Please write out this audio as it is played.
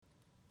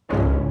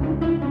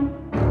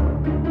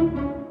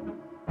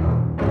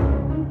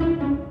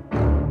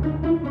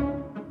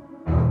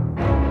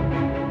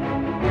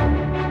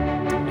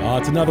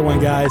It's another one,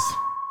 guys.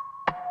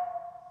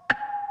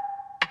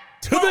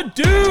 To the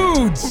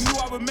dudes!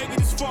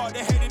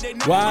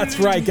 Well, that's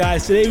right,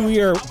 guys. Today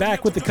we are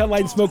back with the Cut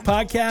Light and Smoke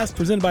podcast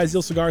presented by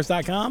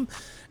ZealCigars.com.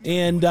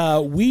 And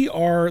we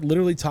are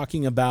literally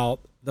talking about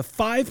the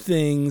 5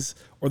 things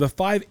or the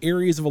 5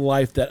 areas of a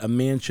life that a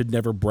man should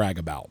never brag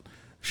about.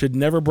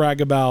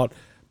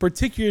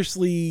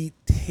 Particularly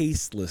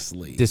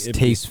tastelessly.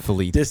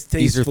 Distastefully.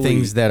 These are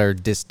things that are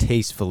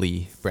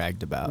distastefully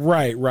bragged about.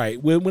 Right.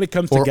 When it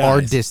comes to or guys.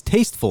 are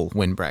distasteful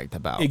when bragged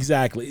about.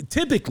 Exactly.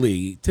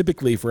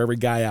 Typically for every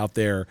guy out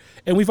there,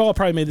 and we've all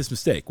probably made this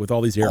mistake with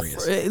all these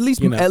areas. At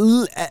least,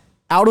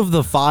 out of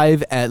the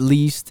 5, at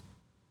least,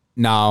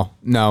 no,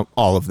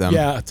 all of them.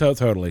 Yeah,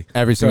 totally.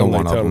 Every single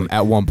one of them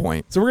at one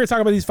point. So we're going to talk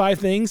about these 5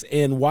 things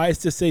and why it's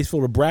distasteful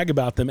to brag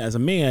about them as a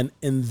man,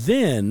 and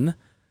then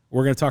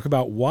we're going to talk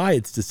about why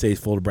it's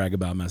distasteful to brag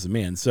about them as a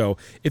man. So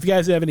if you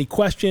guys have any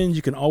questions,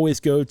 you can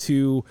always go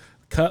to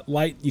Cut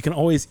Light. You can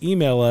always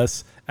email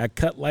us at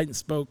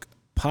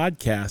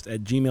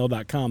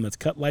cutlightandsmokepodcast@gmail.com. That's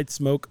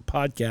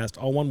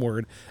cutlightsmokepodcast, all one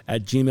word,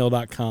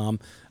 @gmail.com.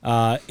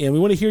 And we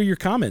want to hear your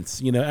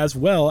comments, as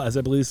well as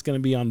I believe it's going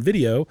to be on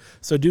video.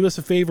 So do us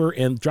a favor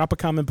and drop a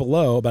comment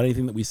below about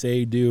anything that we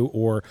say, do,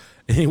 or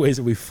any ways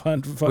that we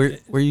fund.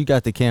 Where you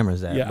got the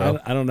cameras at, bro?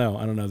 I don't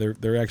know.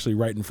 They're actually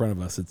right in front of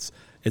us.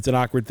 It's an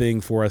awkward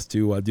thing for us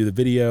to do the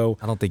video.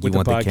 I don't think you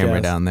want the camera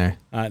down there.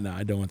 No,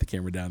 I don't want the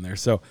camera down there.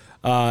 So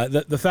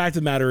the fact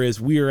of the matter is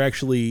we are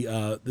actually,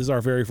 this is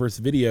our very first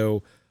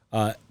video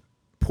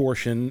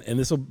portion, and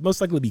this will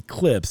most likely be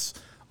clips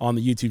on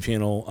the YouTube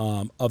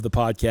channel of the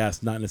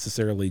podcast, not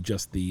necessarily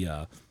just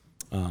the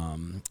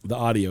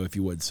audio, if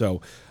you would.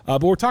 So,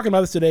 but we're talking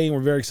about this today, and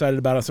we're very excited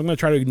about it. So I'm going to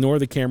try to ignore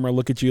the camera,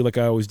 look at you like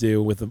I always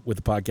do with the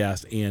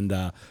podcast, and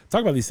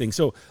talk about these things.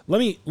 So let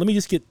me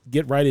just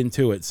get right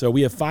into it. So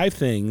we have 5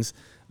 things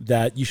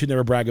that you should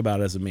never brag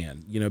about as a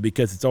man,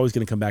 because it's always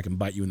going to come back and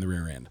bite you in the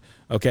rear end.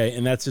 Okay,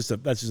 and that's just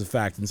a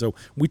fact. And so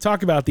we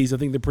talk about these. I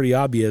think they're pretty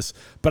obvious,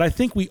 but I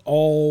think we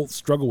all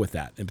struggle with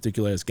that, in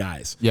particular as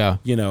guys. Yeah.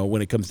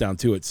 When it comes down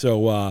to it.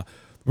 So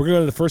we're going to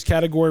go to the first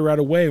category right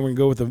away. We're going to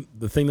go with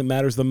the thing that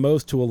matters the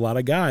most to a lot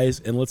of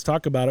guys, and let's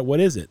talk about it. What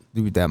is it?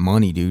 Dude, that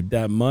money, dude.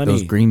 That money.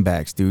 Those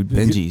greenbacks, dude.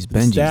 Benjis.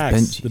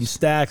 Them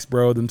stacks,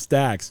 bro. Them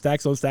stacks.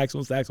 Stacks on stacks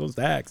on stacks on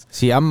stacks.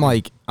 See, I'm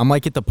like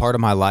at the part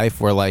of my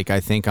life where I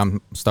think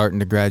I'm starting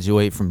to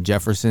graduate from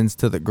Jeffersons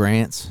to the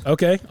Grants.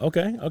 Okay.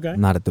 I'm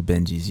not at the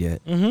Benjis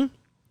yet. Mm-hmm.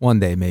 One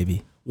day,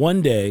 maybe.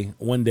 One day.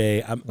 One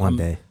day.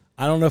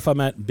 I don't know if I'm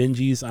at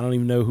Benji's. I don't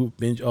even know who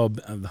Benji. Oh,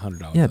 the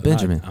 $100. Yeah,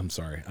 Benjamin. I'm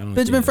sorry. I don't.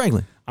 Benjamin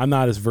Franklin. I'm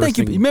not as versed. Thank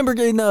you. Remember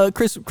in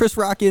Chris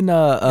Rock in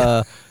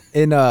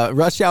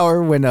Rush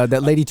Hour when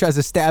that lady tries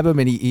to stab him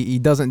and he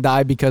doesn't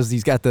die because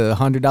he's got the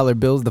 $100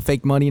 bills, the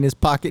fake money in his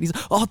pocket. He's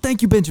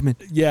thank you, Benjamin.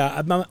 Yeah,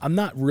 I'm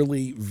not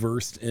really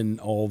versed in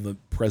all the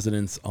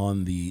presidents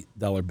on the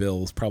dollar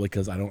bills, probably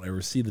because I don't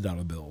ever see the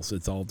dollar bills.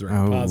 It's all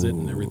direct deposit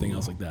and everything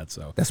else like that.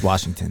 So that's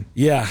Washington.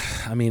 Yeah,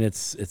 I mean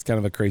it's kind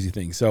of a crazy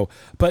thing. So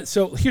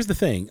here's the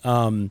thing: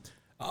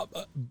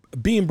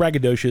 being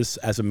braggadocious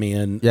as a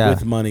man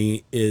with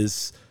money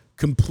is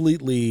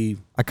completely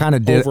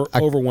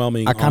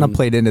overwhelming. I kind of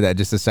played into that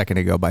just a second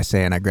ago by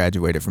saying I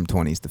graduated from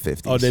 20s to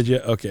 50s. Oh, did you?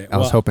 Okay. I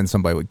was hoping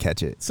somebody would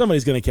catch it.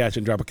 Somebody's going to catch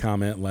it and drop a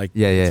comment like,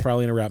 it's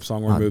probably in a rap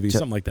song or a movie,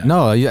 something like that.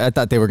 No, I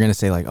thought they were going to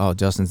say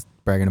Justin's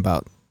bragging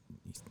about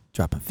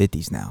dropping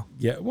 50s now.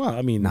 Yeah, well,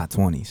 I mean. Not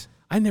 20s.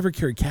 I never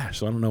carried cash,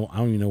 so I don't know. I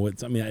don't even know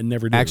what. I mean, I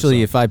never did.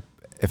 Actually, if I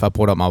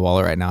pulled up my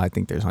wallet right now, I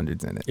think there's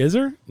hundreds in it. Is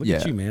there? Look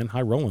at you, man.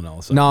 High rolling all of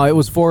a sudden. No, it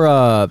was for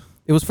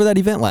that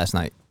event last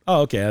night.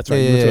 Oh, okay, that's right.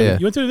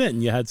 You went to an event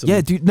and you had some.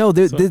 Yeah, dude. No,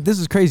 this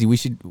is crazy. We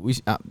should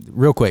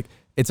real quick.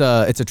 It's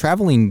a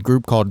traveling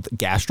group called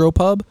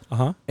Gastropub,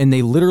 and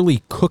they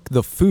literally cook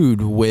the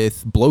food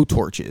with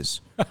blowtorches,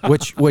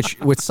 which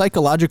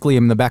psychologically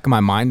in the back of my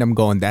mind I'm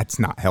going, that's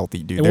not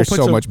healthy, dude. There's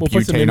so much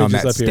butane on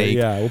that steak.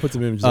 Yeah, we'll put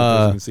some images up there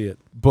so you can see it.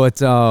 But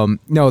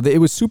no, it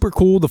was super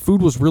cool. The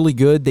food was really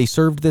good. They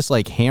served this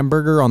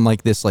hamburger on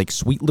this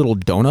sweet little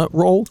donut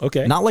roll.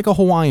 Okay, not like a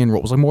Hawaiian roll.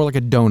 It was more like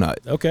a donut.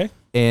 Okay,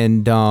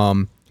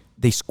 and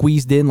they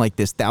squeezed in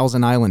this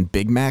Thousand Island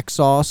Big Mac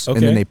sauce, and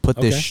then they put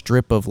this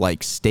strip of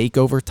steak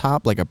over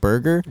top, like a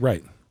burger.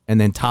 Right. And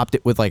then topped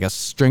it with a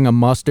string of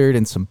mustard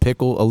and some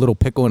pickle, a little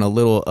pickle and a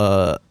little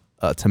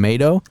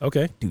tomato.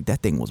 Okay. Dude,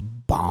 that thing was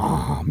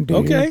bomb,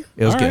 dude. Okay.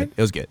 It was All good. right.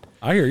 It was good.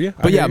 I hear you.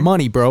 But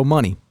money, bro,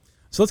 money.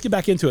 So let's get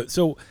back into it.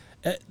 So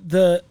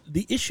the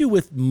issue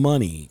with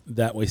money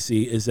that we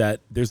see is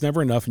that there's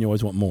never enough and you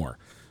always want more.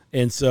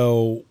 And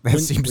so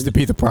that seems to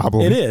be the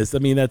problem. It is. I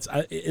mean,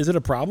 is it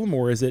a problem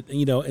or is it,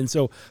 and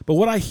so, but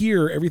what I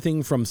hear,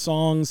 everything from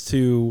songs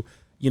to,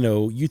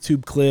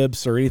 YouTube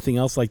clips or anything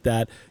else like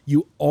that,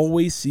 you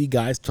always see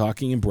guys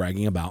talking and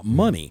bragging about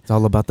money. It's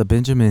all about the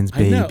Benjamins,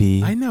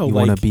 baby. I know. You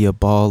want to be a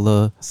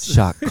baller,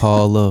 shot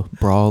caller,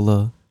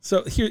 brawler.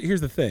 So here's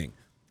the thing.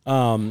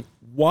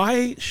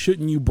 Why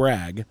shouldn't you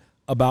brag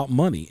about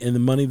money and the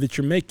money that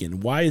you're making?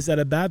 Why is that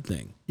a bad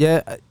thing?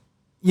 Yeah.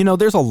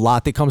 There's a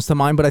lot that comes to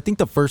mind, but I think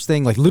the first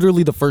thing,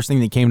 literally the first thing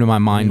that came to my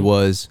mind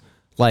was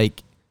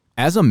like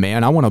as a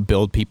man, I want to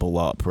build people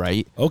up,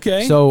 right?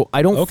 Okay. So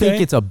I don't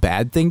think it's a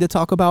bad thing to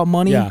talk about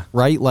money,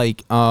 right?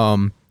 Like,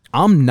 I'm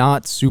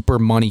not super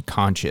money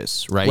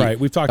conscious, right? Right.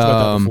 We've talked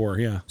about that before.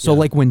 Yeah. So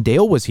like when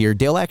Dale was here,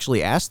 Dale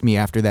actually asked me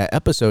after that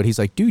episode, he's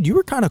like, dude, you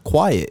were kind of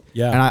quiet.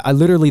 Yeah. And I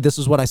literally, this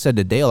is what I said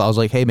to Dale. I was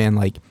like, hey man,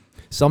 like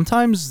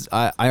sometimes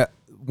I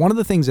one of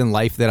the things in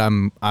life that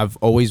I've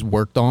always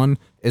worked on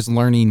is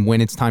learning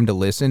when it's time to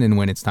listen and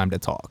when it's time to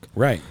talk.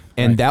 Right.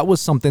 And that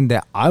was something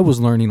that I was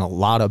learning a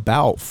lot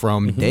about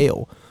from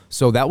Dale.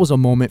 So that was a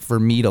moment for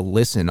me to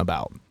listen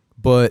about.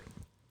 But,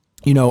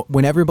 you know,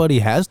 when everybody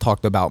has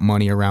talked about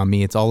money around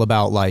me, it's all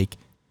about like,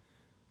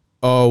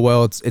 oh,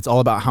 well, it's all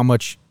about how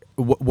much,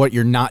 what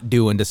you're not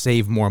doing to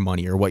save more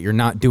money or what you're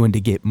not doing to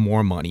get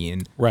more money.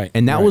 And,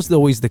 and that was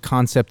always the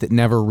concept that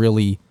never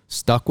really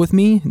stuck with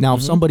me. Now,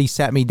 if somebody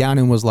sat me down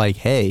and was like,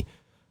 hey,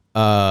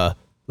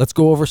 let's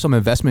go over some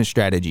investment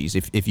strategies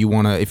if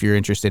you're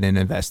interested in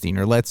investing,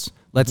 or let's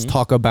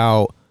talk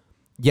about,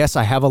 yes,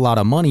 I have a lot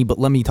of money, but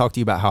let me talk to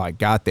you about how I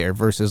got there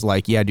versus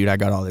like, yeah, dude, I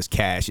got all this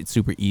cash. It's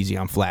super easy.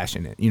 I'm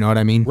flashing it. You know what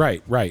I mean?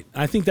 Right.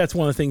 I think that's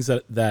one of the things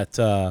that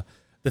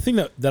the thing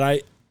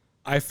that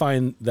I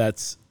find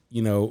that's,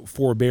 you know,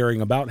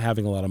 forbearing about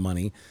having a lot of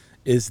money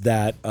is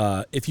that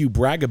if you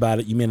brag about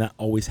it, you may not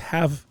always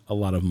have a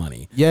lot of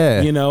money.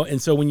 Yeah. You know,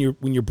 and so when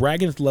you're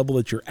bragging at the level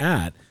that you're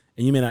at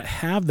and you may not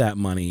have that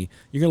money,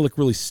 you're going to look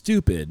really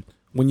stupid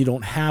when you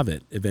don't have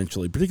it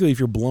eventually, particularly if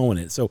you're blowing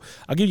it. So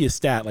I'll give you a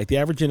stat. Like the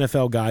average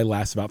NFL guy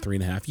lasts about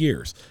 3.5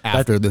 years.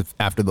 After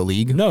the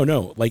league?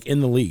 No, like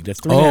in the league. That's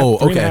three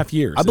and a half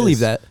years. I believe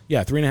that.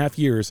 Yeah, 3.5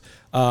 years.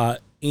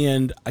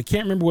 And I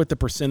can't remember what the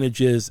percentage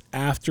is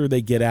after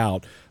they get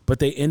out, but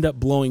they end up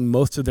blowing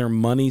most of their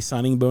money,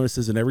 signing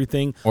bonuses and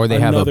everything. Or they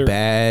have a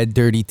bad,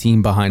 dirty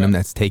team behind them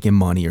that's taking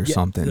money or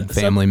something,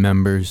 family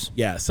members.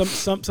 Yeah,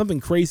 something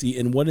crazy.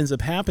 And what ends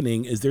up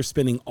happening is they're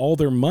spending all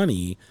their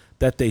money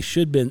that they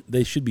should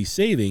be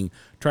saving,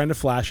 trying to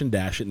flash and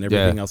dash it and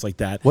everything else like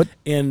that.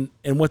 And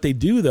what they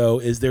do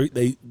though is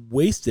they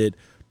waste it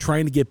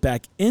trying to get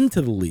back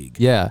into the league.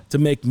 To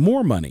make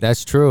more money.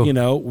 That's true. You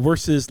know,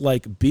 versus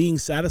like being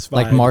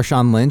satisfied. Like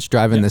Marshawn Lynch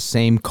driving the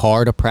same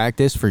car to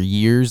practice for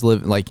years.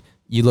 Like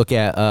you look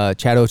at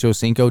Chad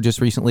Ochocinco just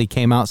recently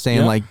came out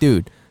saying like,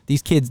 dude,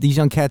 these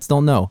young cats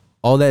don't know.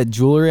 All that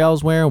jewelry I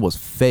was wearing was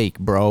fake,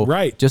 bro.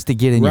 Right. Just to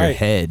get in your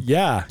head.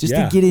 Just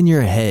to get in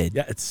your head.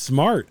 Yeah, it's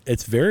smart.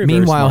 It's very,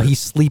 Meanwhile, very smart. he's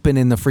sleeping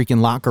in the freaking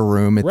locker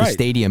room at the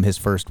stadium his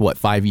first,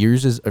 5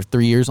 years or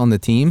 3 years on the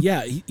team? Yeah,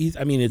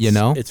 I mean,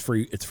 it's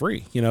free. It's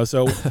free, you know?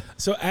 So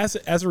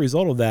as a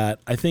result of that,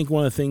 I think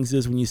one of the things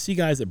is when you see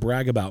guys that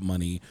brag about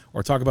money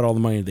or talk about all the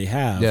money that they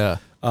have,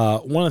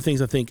 one of the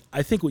things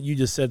I think what you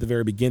just said at the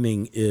very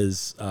beginning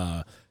is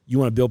you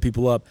want to build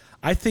people up.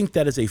 I think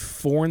that is a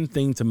foreign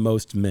thing to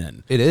most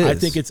men. It is.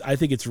 I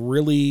think it's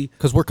really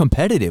because we're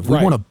competitive. We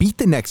want to beat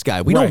the next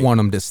guy. We don't want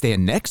him to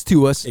stand next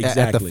to us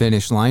at the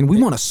finish line. We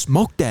want to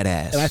smoke that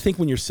ass. And I think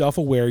when you're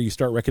self-aware, you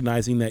start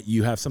recognizing that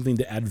you have something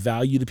to add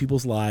value to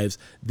people's lives.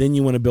 Then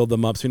you want to build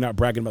them up. So you're not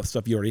bragging about the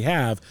stuff you already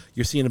have.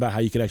 You're seeing about how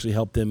you could actually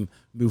help them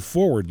move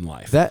forward in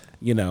life. That,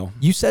 you know,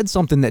 you said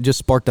something that just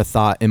sparked a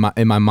thought in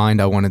my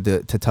mind. I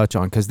wanted to touch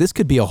on because this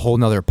could be a whole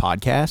nother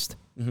podcast.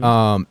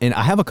 And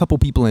I have a couple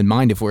people in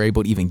mind. If we're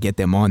able to even get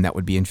them on, that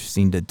would be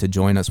interesting to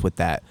join us with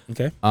that.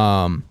 Okay.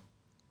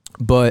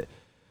 But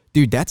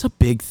dude, that's a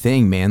big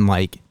thing, man.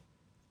 Like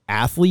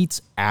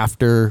athletes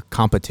after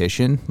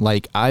competition,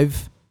 like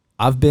I've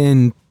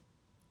been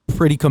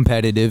pretty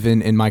competitive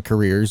in my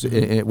careers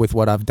with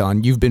what I've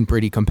done. You've been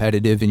pretty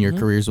competitive in your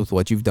careers with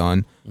what you've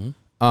done.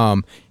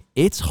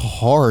 It's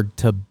hard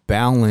to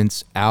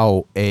balance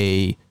out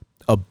a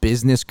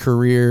business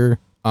career,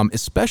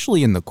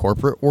 especially in the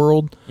corporate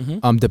world,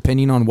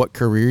 depending on what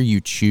career you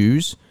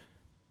choose.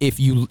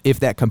 If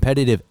that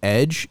competitive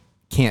edge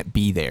can't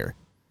be there,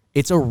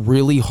 it's a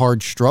really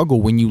hard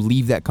struggle when you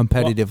leave that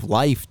competitive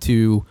life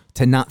to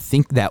not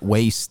think that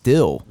way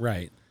still.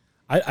 Right.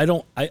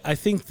 I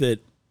think that,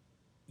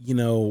 you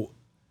know,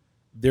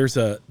 there's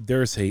a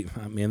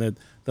I mean,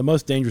 the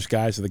most dangerous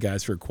guys are the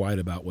guys who are quiet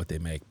about what they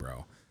make,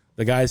 bro.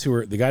 The guys who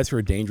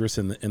are dangerous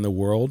in the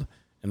world,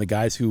 and the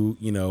guys who,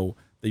 you know,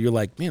 that you're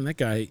like, man, that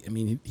guy, I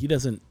mean, he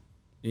doesn't,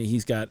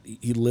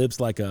 he lives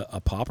like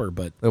a pauper,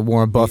 but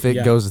Warren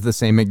Buffett goes to the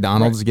same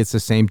McDonald's, gets the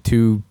same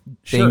two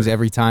things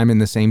every time in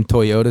the same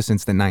Toyota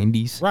since the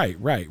 90s.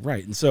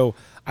 Right. And so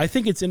I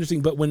think it's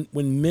interesting, but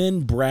when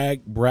men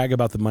brag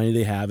about the money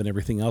they have and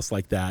everything else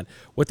like that,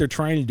 what they're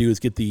trying to do is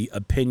get the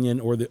opinion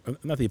or the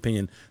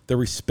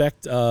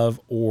respect of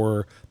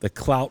or the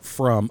clout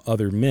from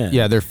other men.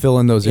 Yeah, they're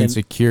filling those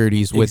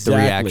insecurities with the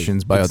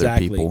reactions by other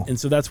people. And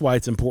so that's why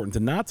it's important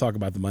to not talk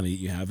about the money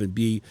that you have and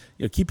be,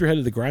 you know, keep your head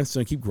to the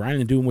grindstone, keep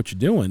grinding and doing what you're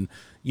doing,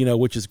 you know,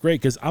 which is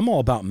great because I'm all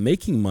about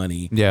making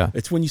money. Yeah.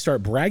 It's when you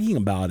start bragging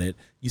about it,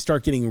 you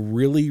start getting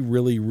really,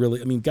 really, really,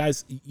 I mean,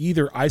 guys,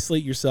 either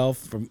isolate yourself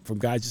from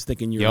guys just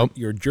thinking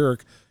you're a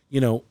jerk,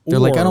 They're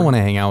like, I don't want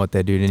to hang out with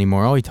that dude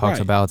anymore. All he talks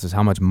about is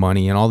how much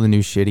money and all the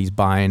new shit he's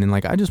buying. And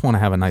like, I just want to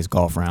have a nice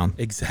golf round.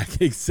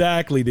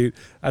 Exactly, dude.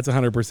 That's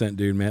 100%,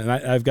 dude, man. And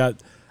I've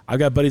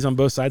got buddies on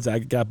both sides. I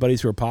got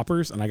buddies who are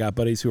paupers, and I got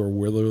buddies who are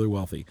really, really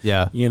wealthy.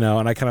 Yeah.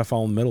 And I kind of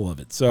fall in the middle of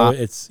it. So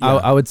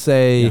I would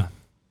say,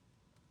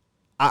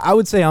 I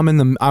would say I'm in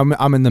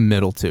the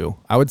middle too.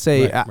 I would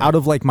say out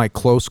of like my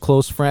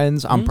close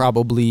friends, I'm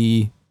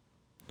probably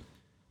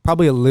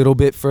a little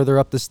bit further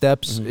up the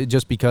steps,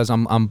 just because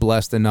I'm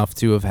blessed enough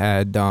to have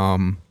had,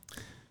 a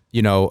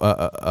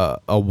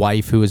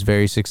wife who is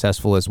very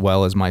successful as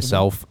well as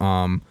myself.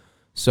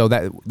 So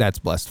that's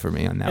blessed for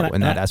me on that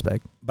that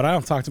aspect. But I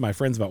don't talk to my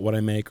friends about what I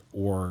make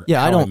or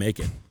how I make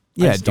it.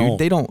 Yeah, dude,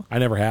 they don't. I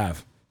never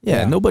have.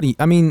 Yeah, nobody.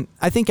 I mean,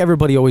 I think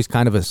everybody always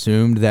kind of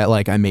assumed that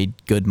like I made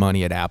good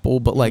money at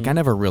Apple, but like I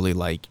never really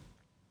like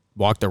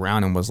walked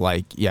around and was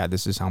like, yeah,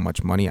 this is how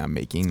much money I'm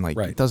making. Like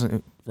it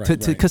doesn't,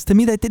 because to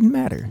me that didn't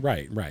matter.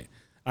 Right.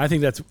 I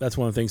think that's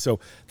one of the things. So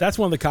that's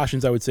one of the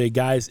cautions I would say,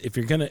 guys. If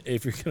you're gonna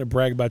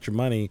brag about your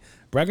money,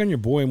 brag on your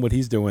boy and what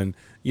he's doing.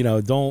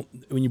 Don't,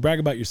 when you brag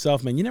about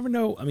yourself, man. You never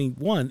know. I mean,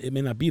 one, it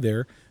may not be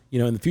there,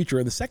 in the future.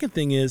 And the second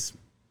thing is,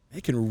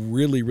 it can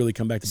really, really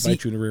come back to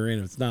bite you in the rear end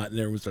if it's not, and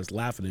everyone starts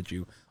laughing at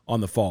you on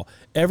the fall.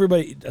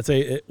 Everybody, I'd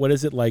say, what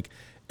is it like?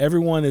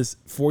 Everyone is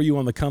for you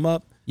on the come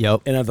up.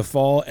 Yep. And at the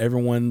fall,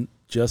 everyone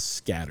just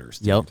scatters.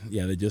 Dude. Yep.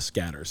 Yeah, they just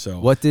scatter.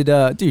 So what did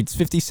dude? It's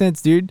 50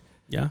 cents, dude.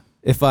 Yeah.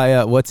 If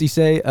I what's he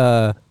say?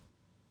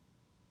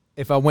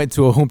 If I went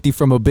to a Humpty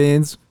from a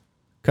Benz,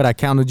 could I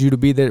counted you to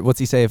be there? What's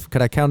he say?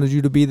 Could I counted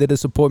you to be there to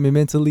support me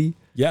mentally?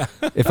 Yeah.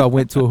 If I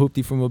went to a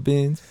Humpty from a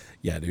Benz.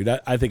 Yeah, dude.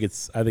 I think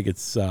it's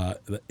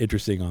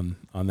interesting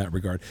on that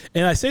regard,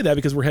 and I say that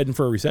because we're heading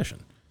for a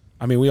recession.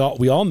 I mean, we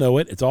all know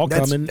it. It's all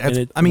coming.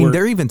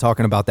 They're even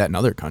talking about that in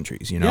other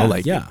countries.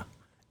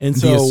 And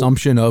so the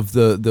assumption of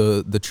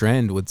the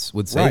trend would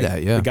say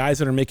that. Yeah, the guys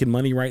that are making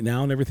money right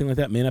now and everything like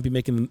that may not be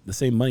making the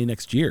same money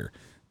next year.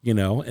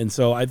 And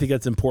so I think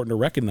that's important to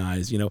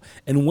recognize. And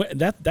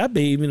that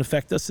may even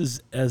affect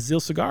us as Zil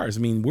Cigars. I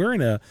mean, we're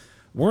in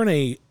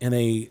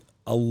a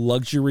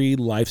luxury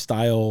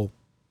lifestyle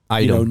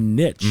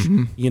niche.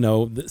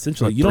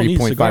 Essentially, like you don't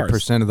need cigars.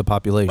 3.5% of the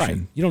population.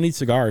 Right. You don't need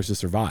cigars to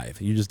survive.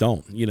 You just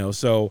don't.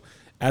 So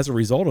as a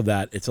result of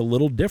that, it's a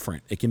little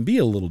different. It can be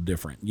a little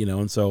different.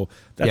 And so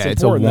that's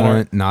important. It's a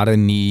want, not a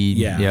need.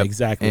 Yeah,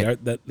 exactly.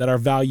 That our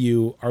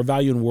value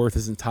and worth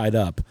isn't tied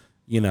up,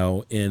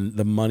 in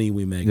the money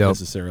we make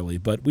necessarily,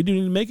 but we do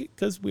need to make it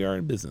because we are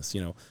in business.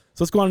 So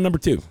let's go on to number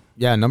 2.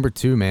 Yeah, number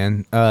 2,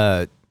 man.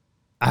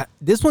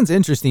 This one's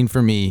interesting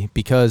for me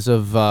because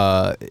of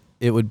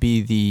it would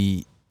be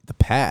the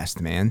past,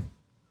 man.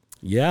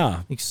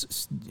 Yeah.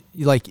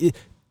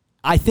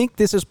 I think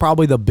this is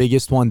probably the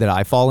biggest one that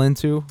I fall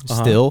into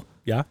still.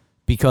 Yeah.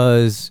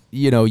 Because,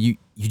 you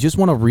just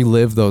want to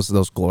relive those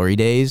glory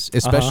days,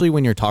 especially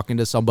when you're talking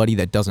to somebody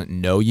that doesn't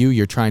know you.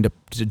 You're trying to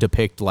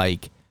depict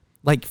like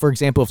for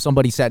example, if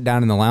somebody sat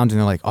down in the lounge and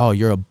they're like, "Oh,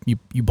 you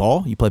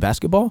ball? You play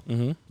basketball?"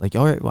 Mm-hmm. Like,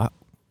 all right, well,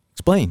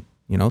 explain.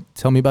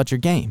 Tell me about your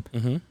game.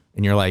 Mm-hmm.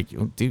 And you're like,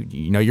 oh, dude,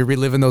 you're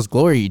reliving those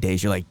glory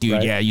days. You're like,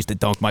 dude, yeah, I used to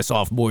dunk my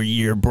sophomore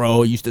year,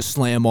 bro. I used to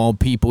slam on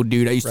people,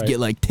 dude. I used to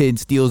get like 10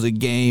 steals a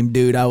game,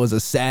 dude. I was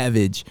a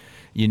savage,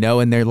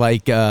 And they're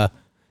like, and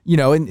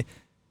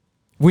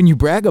when you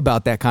brag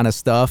about that kind of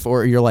stuff,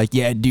 or you're like,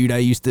 yeah, dude,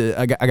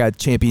 I got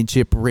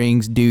championship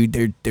rings, dude.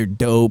 They're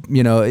dope.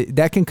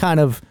 That can kind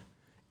of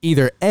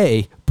either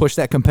A, push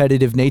that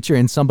competitive nature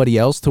in somebody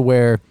else to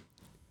where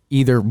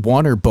either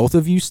one or both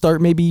of you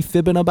start maybe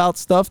fibbing about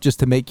stuff just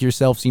to make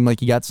yourself seem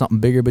like you got something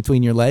bigger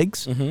between your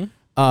legs. Mm-hmm.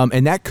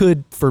 And that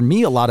could, for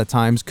me, a lot of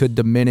times could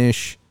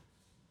diminish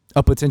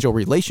a potential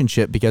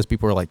relationship because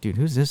people are like, dude,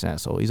 who's this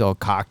asshole? He's all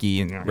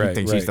cocky and he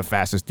thinks he's the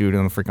fastest dude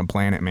on the freaking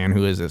planet, man.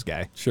 Who is this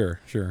guy? Sure.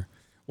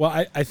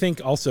 Well, I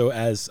think also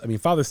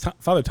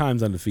Father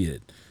Time's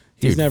undefeated.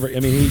 He's never,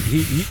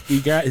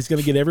 he's going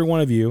to get every one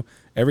of you,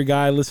 every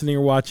guy listening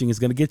or watching is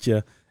going to get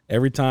you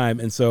every time.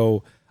 And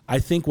so I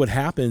think what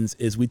happens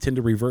is we tend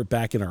to revert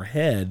back in our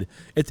head.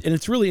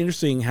 It's really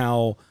interesting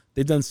how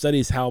they've done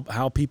studies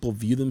how people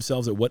view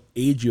themselves at what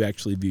age you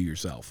actually view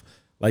yourself.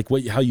 Like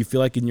how you feel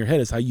like in your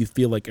head is how you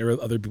feel like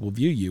other people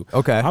view you.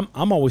 Okay.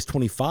 I'm always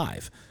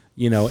 25,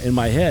 in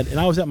my head, and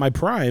I was at my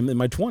prime in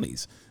my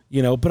 20s.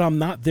 But I'm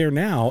not there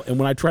now. And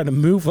when I try to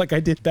move like I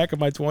did back in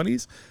my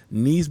 20s,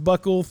 knees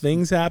buckle,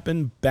 things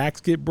happen,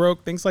 backs get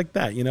broke, things like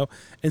that,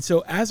 And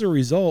so as a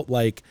result,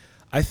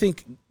 I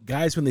think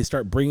guys, when they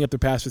start bringing up their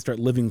past, they start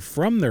living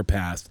from their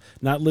past,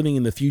 not living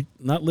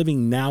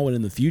now and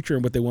in the future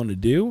and what they want to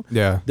do.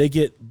 Yeah.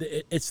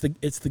 It's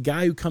the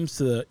guy who comes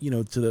to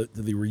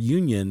the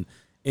reunion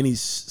and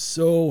he's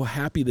so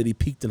happy that he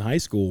peaked in high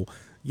school.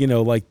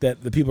 That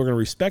the people are going to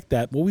respect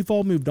that. Well, we've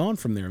all moved on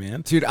from there,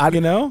 man. Dude,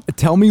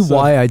 tell me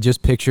why I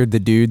just pictured the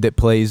dude that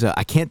plays,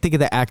 I can't think of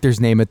the actor's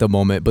name at the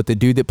moment, but the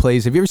dude that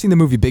plays, have you ever seen the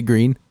movie Big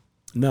Green?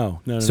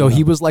 No. So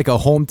he was like a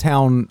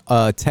hometown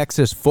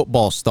Texas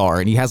football star,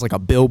 and he has like a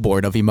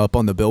billboard of him up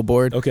on the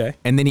billboard. Okay.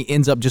 And then he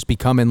ends up just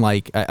becoming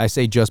like, I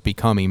say just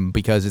becoming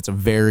because it's a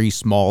very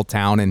small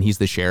town, and he's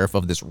the sheriff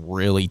of this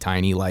really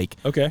tiny like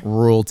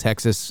rural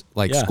Texas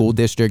like school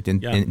district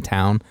in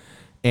town.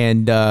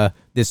 And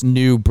this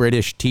new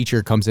British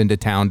teacher comes into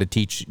town to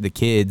teach the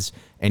kids,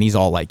 and he's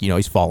all like,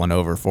 he's falling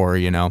over for her,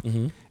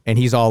 Mm-hmm. And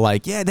he's all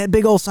like, yeah, that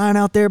big old sign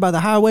out there by the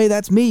highway,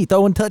 that's me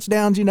throwing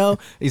touchdowns,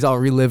 He's all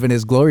reliving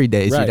his glory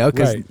days,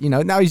 because,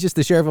 now he's just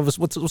the sheriff of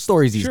what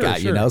stories he's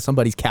got,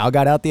 Somebody's cow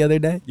got out the other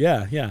day.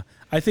 Yeah.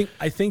 I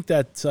think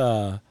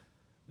that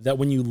that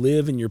when you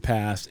live in your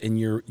past and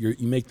you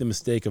make the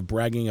mistake of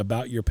bragging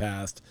about your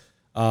past,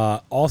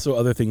 also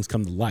other things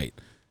come to light.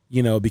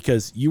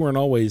 Because you weren't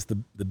always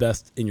the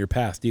best in your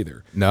past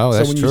either. No,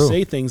 that's true. So when you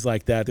say things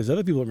like that, there's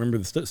other people that remember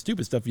the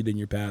stupid stuff you did in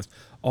your past.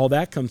 All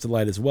that comes to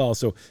light as well.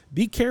 So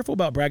be careful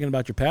about bragging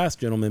about your past,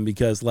 gentlemen,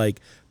 because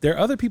there are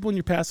other people in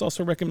your past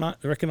also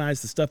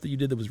recognize the stuff that you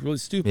did that was really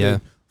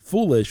stupid,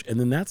 foolish, and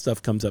then that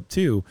stuff comes up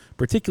too,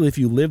 particularly if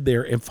you live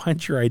there and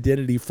find your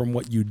identity from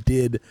what you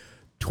did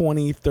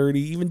 20, 30,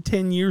 even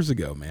 10 years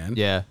ago, man.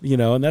 Yeah.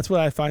 And that's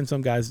what I find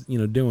some guys,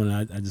 doing.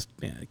 I just,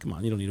 man, come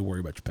on, you don't need to worry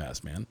about your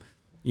past, man.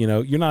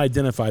 You're not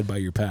identified by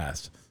your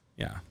past.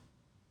 Yeah.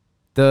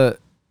 The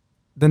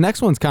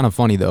next one's kind of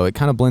funny, though. It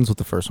kind of blends with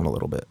the first one a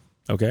little bit.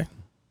 Okay.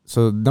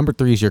 So number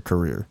 3 is your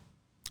career.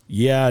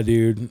 Yeah,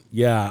 dude.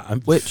 Yeah.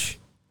 Which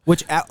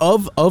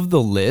of the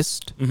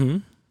list,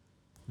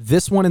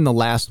 this one and the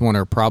last one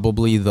are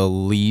probably the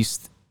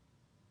least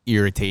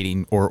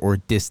irritating or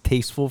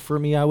distasteful for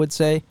me, I would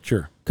say.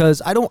 Sure.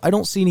 Because I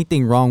don't see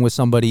anything wrong with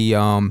somebody,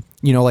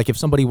 like if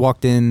somebody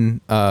walked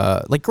in,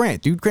 like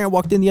Grant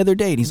walked in the other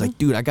day and he's like,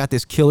 dude, I got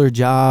this killer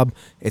job.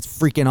 It's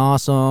freaking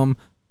awesome.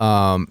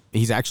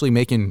 He's actually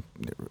making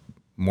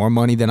more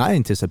money than I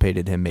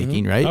anticipated him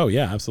making, right? Oh,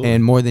 yeah, absolutely.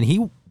 And more than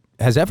he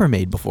has ever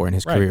made before in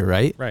his career,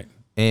 right? Right.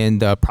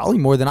 And probably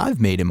more than I've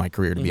made in my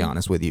career, to be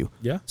honest with you.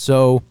 Yeah.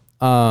 So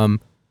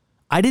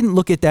I didn't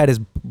look at that as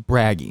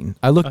bragging.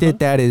 I looked at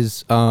that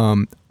as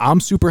I'm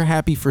super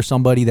happy for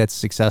somebody that's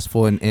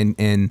successful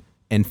and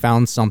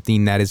found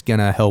something that is going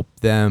to help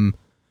them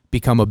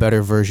become a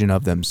better version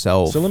of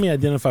themselves. So let me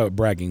identify what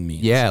bragging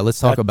means. Yeah, let's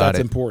talk about it.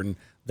 That's important.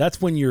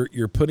 That's when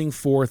you're putting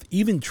forth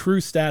even true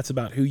stats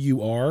about who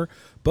you are,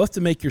 both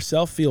to make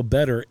yourself feel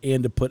better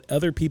and to put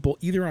other people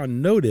either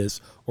on notice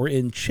or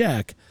in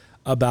check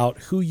about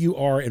who you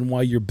are and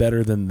why you're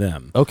better than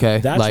them. Okay.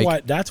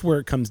 That's where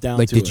it comes down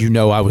to. Did you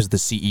know I was the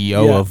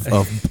CEO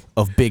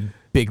of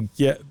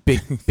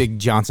Big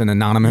Johnson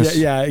Anonymous?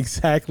 Yeah,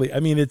 exactly. I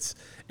mean,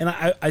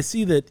 I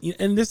see that,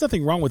 and there's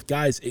nothing wrong with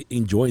guys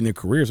enjoying their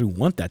careers. We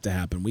want that to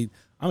happen.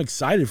 I'm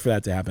excited for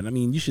that to happen. I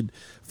mean, you should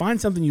find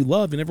something you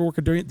love and never work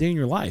a day in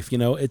your life.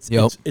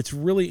 It's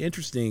really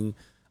interesting.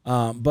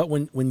 But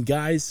when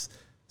guys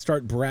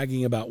start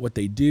bragging about what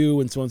they do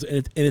and so on,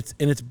 and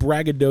it's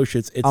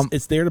braggadocious.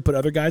 It's there to put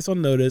other guys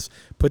on notice,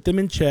 put them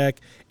in check,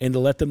 and to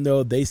let them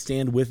know they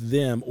stand with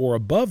them or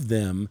above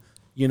them,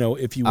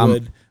 if you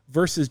would,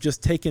 versus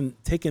just taking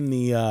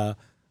the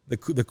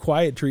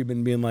quiet treatment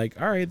and being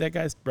like, all right, that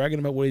guy's bragging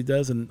about what he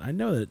does, and I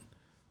know that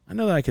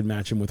I can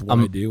match him with what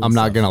I do. I'm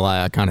not gonna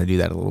lie, I kind of do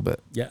that a little bit.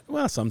 Yeah,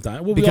 well,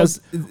 sometimes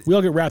because we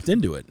all get wrapped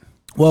into it.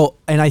 Well,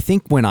 and I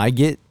think when I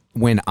do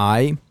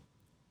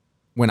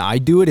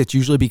it, it's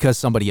usually because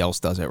somebody else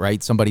does it,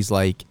 right? Somebody's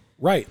like,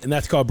 right, and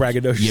that's called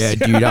braggadocious.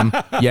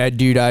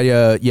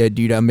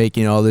 I'm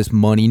making all this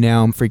money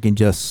now. I'm freaking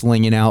just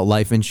slinging out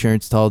life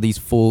insurance to all these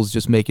fools,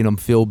 just making them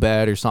feel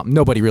bad or something.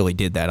 Nobody really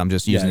did that. I'm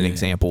just using an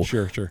example.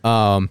 Sure.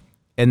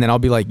 And then I'll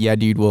be like, yeah,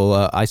 dude,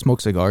 well, I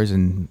smoke cigars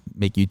and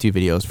make YouTube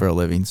videos for a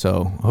living,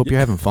 so I hope you're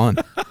having fun.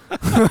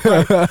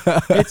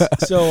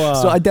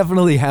 So I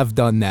definitely have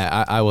done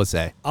that, I will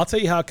say. I'll tell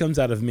you how it comes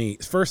out of me.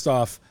 First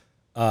off,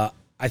 I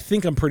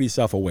think I'm pretty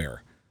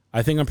self-aware.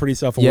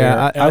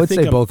 Yeah, I would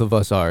say both of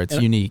us are. It's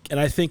unique. And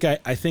I think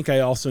I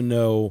also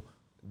know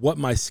what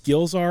my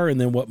skills are and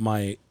then what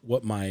my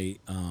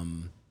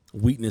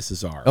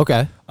weaknesses are.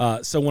 Okay.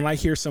 So when I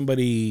hear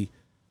somebody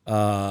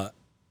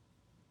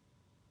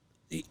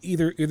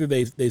either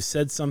they've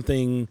said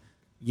something,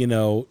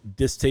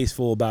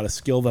 distasteful about a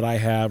skill that I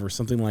have or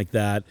something like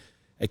that,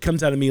 it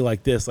comes out of me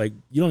like this, like,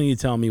 you don't need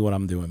to tell me what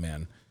I'm doing,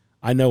 man.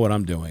 I know what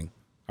I'm doing.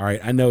 All right.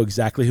 I know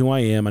exactly who I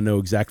am. I know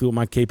exactly what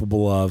I'm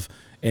capable of.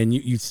 And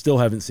you still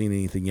haven't seen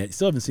anything yet. You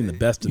still haven't seen the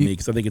best of me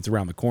because I think it's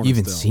around the corner. You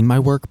haven't seen my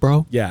work,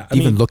 bro? Yeah. I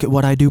mean, look at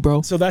what I do,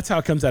 bro. So that's how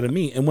it comes out of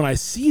me. And when I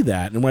see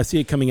that and when I see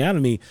it coming out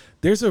of me,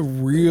 there's a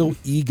real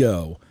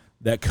ego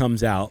that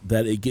comes out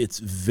that it gets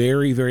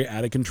very, very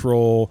out of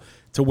control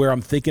to where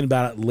I'm thinking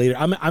about it later.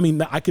 I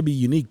mean, I could be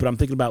unique, but I'm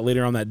thinking about it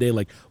later on that day,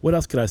 like, what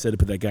else could I say to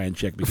put that guy in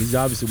check? Because he's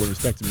obviously wasn't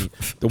respecting me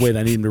the way that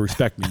I need him to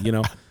respect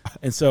me,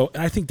 And so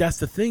I think that's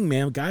the thing,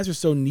 man. Guys are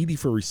so needy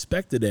for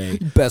respect today.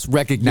 Best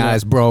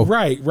recognized, bro.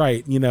 Right.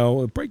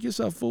 Break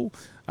yourself, fool.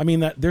 I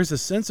mean, there's a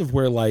sense of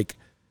where, like,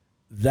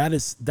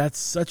 that's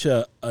such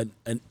an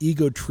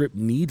ego trip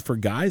need for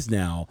guys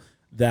now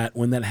that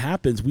when that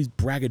happens, we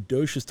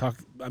braggadocious talk.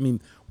 I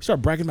mean, we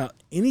start bragging about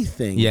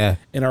anything Yeah.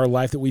 in our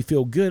life that we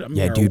feel good. I mean,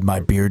 Yeah, dude, my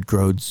beard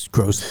grows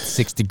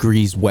 6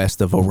 degrees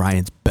west of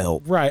Orion's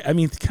belt. right. I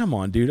mean, come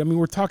on, dude. I mean,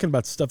 we're talking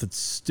about stuff that's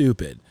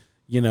stupid.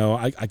 You know,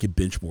 I could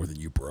bench more than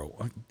you, bro.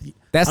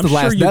 That's I'm the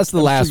last. sure you- That's the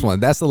I'm last sure you- one.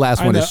 That's the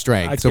last I one know, is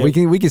strength. I So we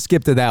can't- can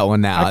skip to that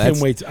one now. I can't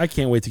wait. I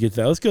can't wait to get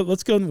to that.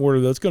 Let's go in order.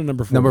 Let's go to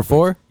number 4. Number real quick.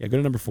 4? Yeah, go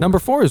to number 4. Number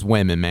 4 is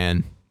women,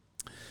 man.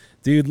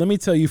 Dude, let me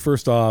tell you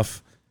first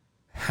off,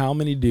 how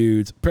many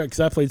dudes? Because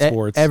I played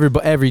sports.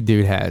 Every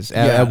dude has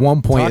at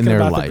one point talking in their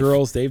about life. the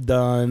girls they've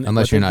done.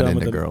 Unless what you're they've not done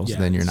into with them. girls, Yeah,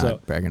 then you're so-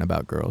 not bragging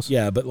about girls.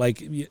 Yeah, but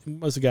like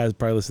most of the guys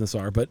probably listen to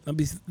this are. But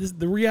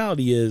the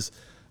reality is,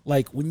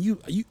 like when you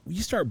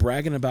start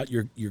bragging about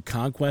your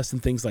conquest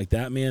and things like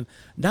that, man.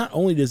 Not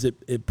only does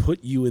it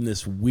put you in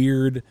this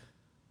weird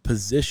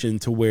position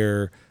to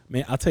where,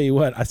 man, I'll tell you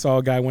what. I saw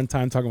a guy one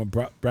time talking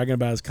about bragging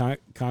about his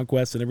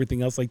conquest and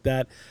everything else like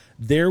that.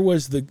 There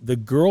was the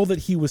girl that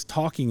he was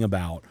talking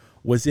about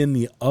was in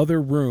the other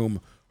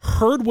room,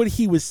 heard what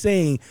he was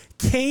saying,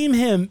 came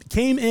in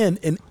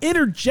and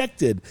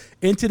interjected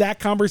into that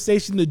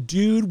conversation. The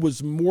dude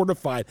was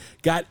mortified,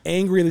 got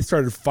angry, and they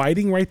started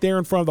fighting right there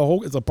in front of the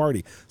whole, it's a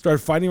party, started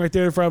fighting right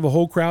there in front of the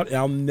whole crowd. And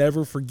I'll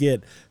never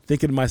forget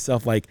thinking to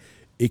myself, like,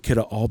 it could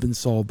have all been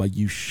solved by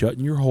you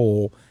shutting your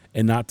hole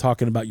and not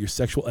talking about your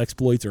sexual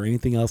exploits or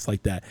anything else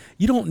like that.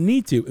 You don't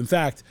need to. In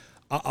fact,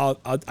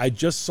 I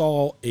just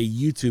saw a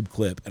YouTube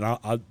clip, and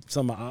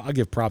I'll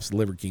give props to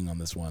Liver King on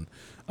this one,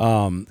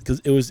 because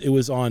it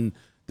was on.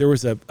 There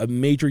was a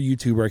major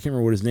YouTuber, I can't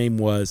remember what his name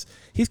was.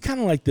 He's kind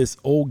of like this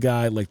old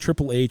guy, like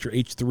Triple H or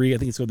H3. I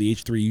think it's called the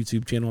H3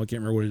 YouTube channel. I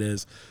can't remember what it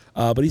is,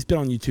 but he's been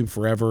on YouTube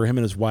forever. Him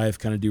and his wife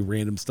kind of do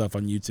random stuff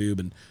on YouTube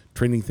and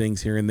trending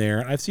things here and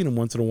there. I've seen him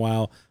once in a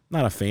while.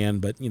 Not a fan,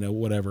 but, you know,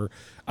 whatever.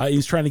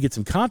 He's trying to get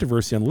some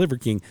controversy on Liver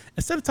King.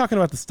 Instead of talking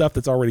about the stuff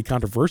that's already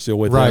controversial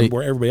with him,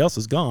 where everybody else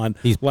is gone.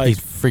 He's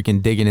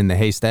freaking digging in the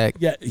haystack.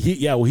 Yeah,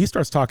 he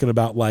starts talking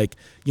about, like,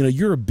 you know,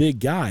 you're a big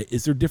guy.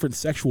 Is there different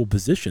sexual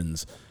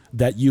positions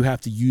that you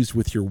have to use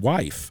with your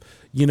wife?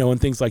 You know,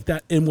 and things like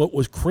that. And what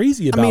was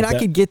crazy about that... I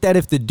could get that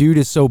if the dude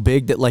is so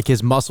big that, like,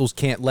 his muscles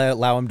can't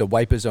allow him to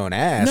wipe his own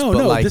ass.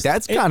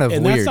 That's kind of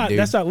weird, dude.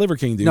 That's not Liver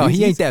King, dude. No,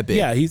 he ain't that big.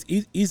 Yeah,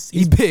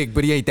 he's big,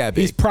 but he ain't that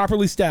big. He's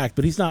properly stacked,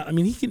 but he's not... I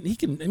mean, he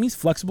can... I mean, he's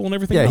flexible and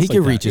everything Yeah, else he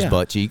can like reach that. his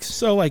butt cheeks.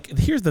 So, like,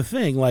 here's the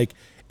thing. Like,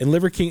 in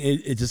Liver King,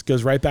 it just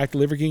goes right back to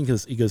Liver King,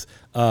 because he goes...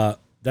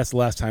 that's the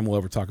last time we'll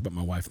ever talk about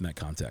my wife in that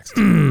context.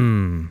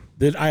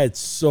 That I had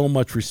so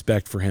much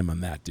respect for him on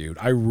that, dude.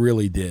 I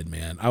really did,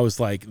 man. I was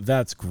like,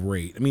 that's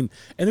great. I mean,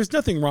 and there's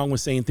nothing wrong with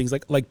saying things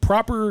like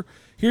proper.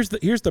 Here's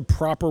the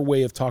proper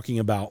way of talking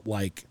about,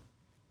 like,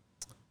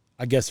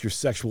 I guess, your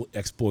sexual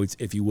exploits,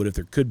 if you would, if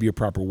there could be a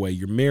proper way.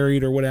 You're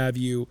married or what have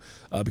you,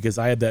 because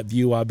I had that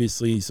view.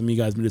 Obviously, some of you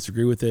guys may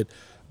disagree with it.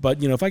 But,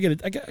 you know, if I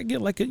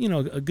get like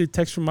a good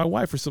text from my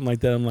wife or something like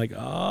that, I'm like,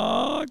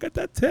 oh, I got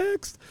that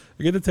text.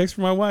 I get the text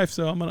from my wife,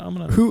 so I'm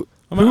gonna Who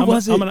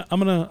was it? I'm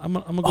gonna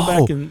go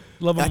back and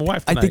love on my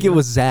wife tonight. I think it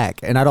was Zach,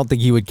 and I don't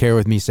think he would care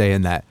with me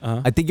saying that.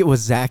 I think it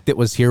was Zach that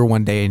was here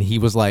one day, and he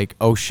was like,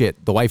 "Oh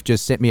shit, the wife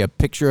just sent me a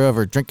picture of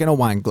her drinking a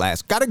wine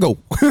glass. Gotta go."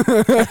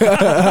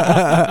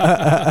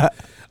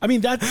 I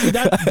mean,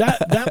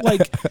 that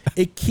like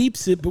it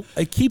keeps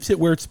it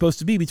where it's supposed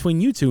to be,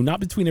 between you two, not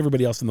between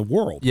everybody else in the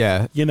world.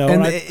 Yeah, you know,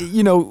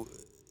 and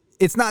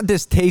it's not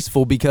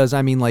distasteful, because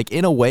I mean, like,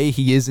 in a way,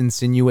 he is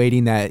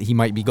insinuating that he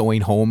might be going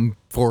home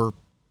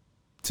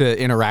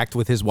to interact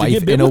with his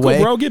wife in a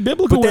way. Bro, get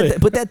biblical with it.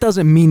 But that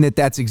doesn't mean that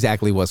that's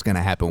exactly what's going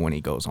to happen when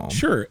he goes home.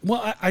 Sure.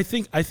 Well, I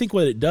think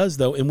what it does,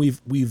 though, and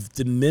we've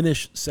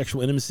diminished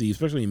sexual intimacy,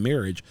 especially in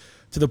marriage,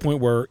 to the point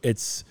where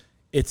it's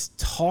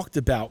talked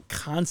about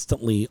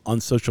constantly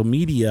on social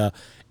media,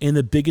 and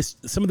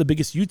some of the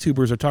biggest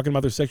YouTubers are talking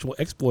about their sexual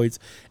exploits,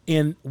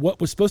 and what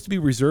was supposed to be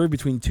reserved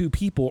between two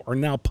people are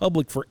now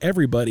public for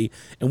everybody.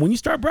 And when you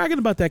start bragging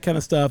about that kind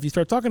of stuff, you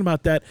start talking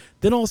about that,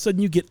 then all of a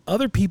sudden you get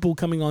other people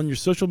coming on your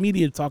social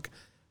media to talk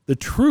the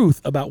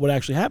truth about what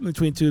actually happened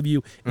between the two of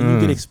you, and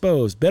you get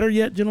exposed. Better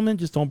yet, gentlemen,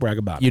 just don't brag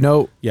about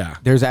it. Yeah.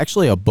 There's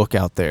actually a book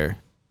out there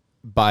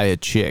by a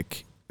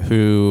chick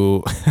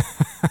who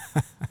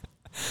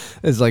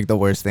is like the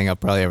worst thing I've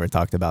probably ever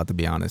talked about, to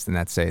be honest, and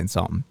that's saying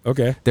something.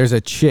 Okay. There's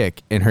a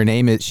chick, and her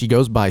name she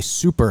goes by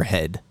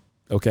Superhead.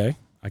 Okay.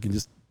 I can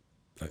just,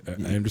 I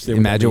understand.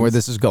 Imagine where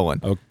this is going.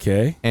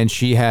 Okay. And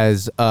she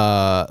has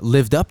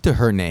lived up to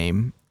her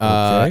name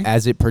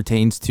as it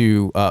pertains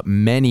to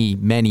many,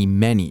 many,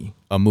 many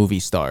movie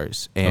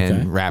stars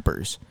and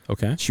rappers.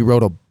 Okay. She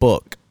wrote a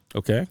book.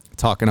 Okay.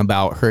 Talking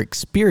about her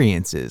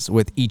experiences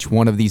with each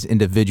one of these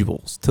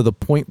individuals, to the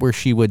point where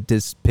she would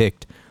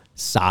depict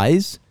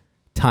size,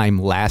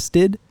 time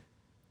lasted,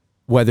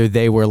 whether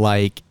they were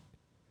like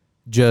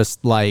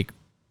just like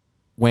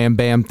wham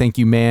bam thank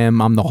you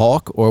ma'am I'm the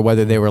Hulk, or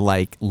whether they were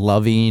like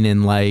loving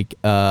and like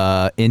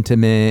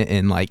intimate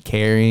and like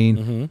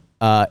caring,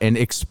 and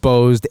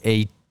exposed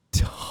a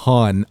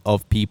ton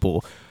of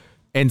people.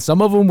 And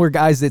some of them were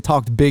guys that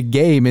talked big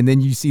game, and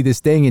then you see this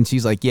thing and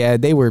she's like, yeah,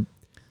 they were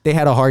they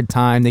had a hard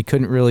time. They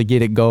couldn't really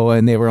get it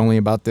going. They were only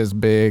about this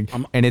big,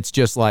 and it's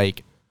just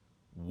like,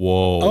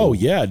 whoa. Oh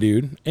yeah,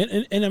 dude.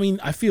 And I mean,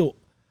 I feel.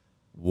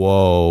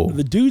 Whoa.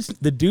 The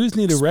dudes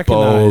need to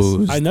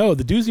recognize. I know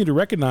the dudes need to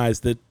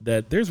recognize that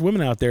there's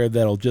women out there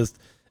that'll just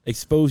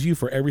expose you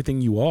for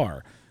everything you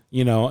are,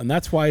 and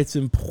that's why it's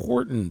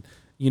important,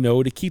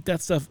 to keep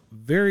that stuff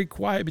very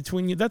quiet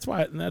between you. That's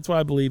why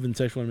I believe in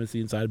sexual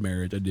intimacy inside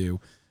marriage. I do.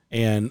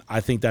 And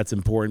I think that's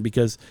important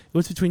because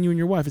what's between you and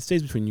your wife, it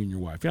stays between you and your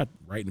wife. You're not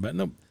writing about it.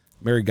 No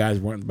married guys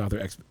weren't about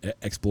their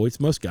exploits.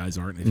 Most guys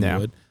aren't, if you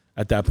would,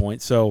 at that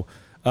point. So,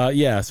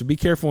 so be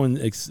careful and,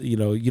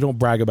 you don't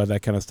brag about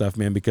that kind of stuff,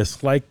 man,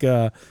 because like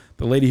the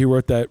lady who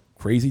wrote that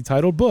crazy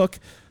titled book,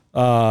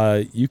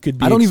 you could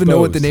be I don't exposed. even know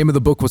what the name of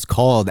the book was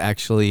called,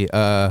 actually.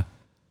 Dang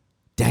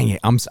it.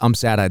 I'm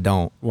sad I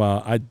don't.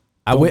 Well,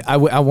 I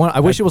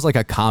wish it was like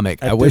a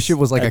comic. I wish it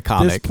was like a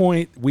comic. At this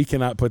point, we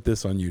cannot put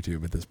this on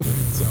YouTube at this point.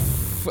 So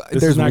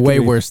there's way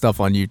worse stuff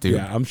on YouTube.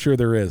 Yeah, I'm sure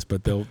there is,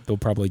 but they'll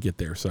probably get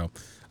there. So,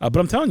 but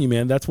I'm telling you,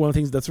 man, that's one of the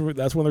things. That's one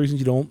of the reasons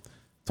you don't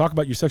talk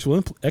about your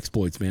sexual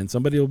exploits, man.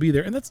 Somebody will be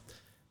there, and that's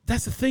the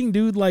thing,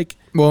 dude. Like,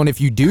 well, and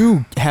if you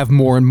do have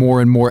more and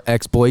more and more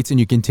exploits, and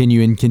you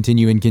continue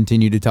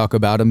to talk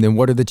about them, then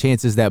what are the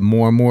chances that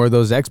more and more of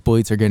those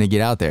exploits are going to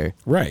get out there?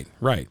 Right.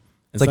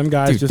 And some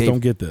guys just don't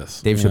get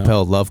this. Dave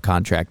Chappelle, love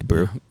contract,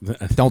 bro.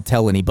 Don't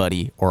tell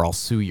anybody, or I'll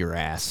sue your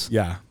ass.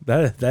 Yeah,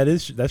 that's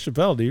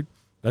Chappelle, dude.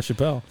 That's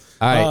Chappelle.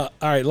 All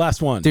right,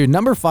 last one, dude.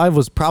 Number 5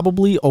 was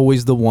probably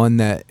always the one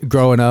that,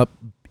 growing up,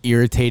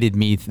 irritated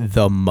me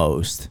the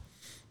most,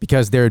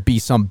 because there would be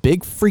some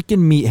big freaking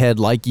meathead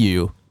like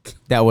you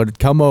that would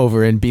come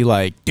over and be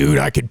like, "Dude,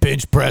 I could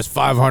bench press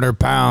 500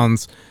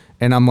 pounds,"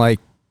 and I'm like,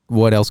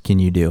 "What else can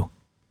you do?"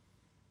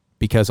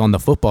 Because on the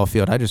football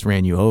field, I just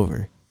ran you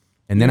over.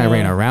 And then I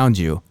ran around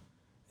you,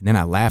 and then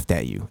I laughed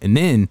at you. And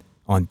then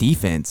on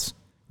defense,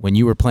 when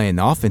you were playing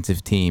the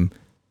offensive team,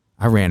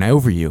 I ran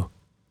over you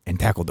and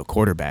tackled the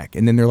quarterback.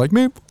 And then they're like,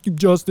 "Man, fuck you,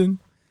 Justin."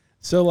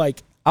 So,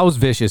 like, I was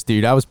vicious,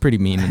 dude. I was pretty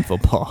mean in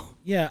football.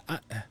 Yeah.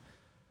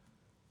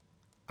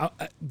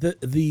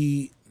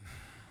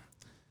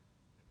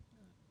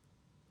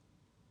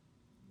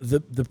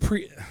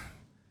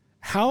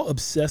 How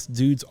obsessed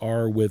dudes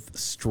are with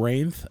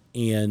strength,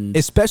 and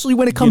especially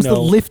when it comes to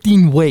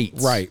lifting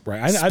weights. Right.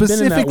 Specifically I've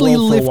been in that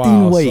world lifting for a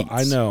while, weights.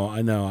 So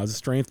I know. I was a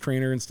strength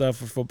trainer and stuff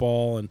for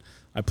football, and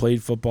I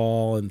played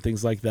football and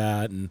things like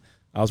that, and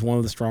I was one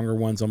of the stronger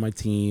ones on my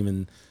team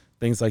and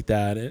things like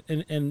that.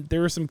 And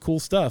there was some cool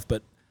stuff,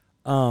 but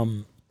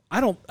I'll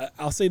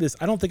say this: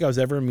 I don't think I was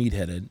ever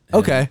meatheaded.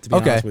 Okay. To be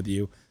honest with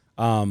you.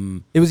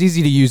 It was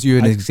easy to use you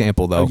as an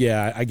example, though.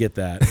 Yeah, I get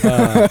that.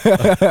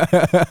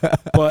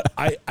 But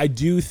I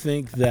do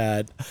think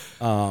that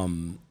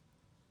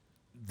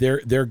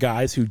they're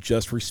guys who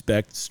just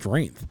respect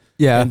strength.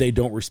 Yeah. And they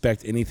don't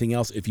respect anything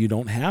else if you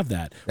don't have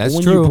that. That's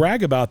when true. you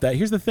brag about that,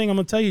 here's the thing I'm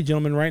going to tell you,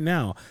 gentlemen, right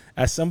now.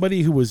 As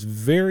somebody who was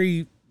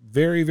very,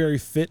 very, very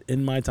fit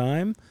in my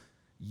time,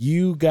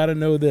 you got to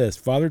know this.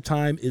 Father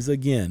Time is,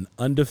 again,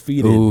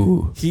 undefeated.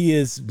 Ooh. He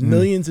is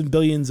millions and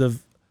billions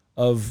of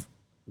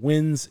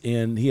wins,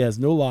 and he has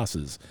no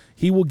losses.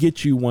 He will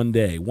get you one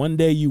day. One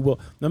day you will.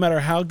 No matter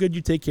how good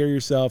you take care of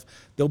yourself,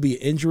 there'll be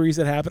injuries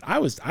that happen. I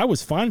was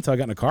fine until I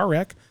got in a car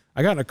wreck.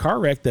 I got in a car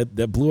wreck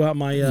that blew out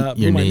my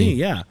knee.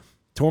 Yeah,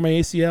 tore my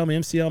ACL, my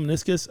MCL,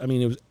 meniscus. I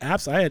mean, it was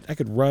I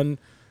could run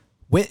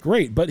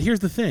great. But here's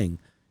the thing.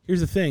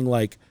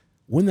 Like,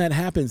 when that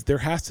happens, there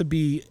has to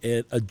be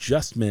an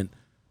adjustment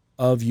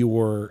of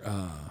your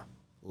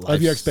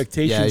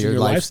expectations and your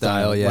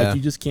lifestyle. Yeah. Like,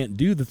 you just can't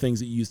do the things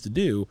that you used to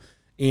do.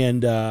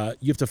 And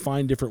you have to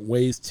find different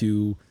ways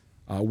to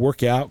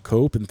work out,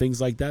 cope, and things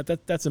like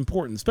that. That's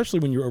important, especially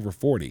when you're over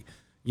 40.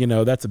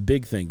 That's a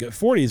big thing.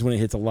 40 is when it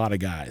hits a lot of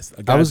guys.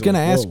 I was going to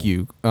ask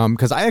you,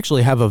 because I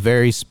actually have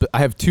I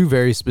have 2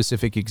 very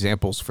specific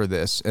examples for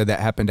this that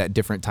happened at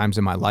different times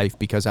in my life,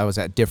 because I was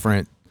just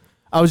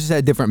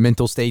at different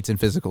mental states and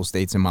physical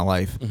states in my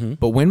life. Mm-hmm.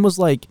 But when was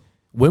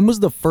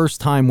the first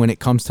time when it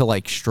comes to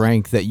like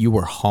strength that you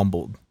were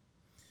humbled?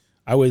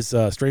 I was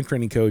a strength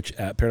training coach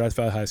at Paradise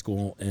Valley High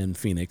School in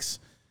Phoenix,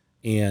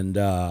 and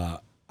I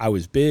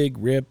was big,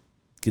 ripped,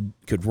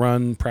 could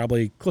run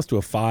probably close to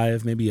a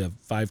 5, maybe a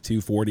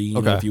 5'2", 40,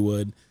 if you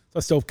would. So I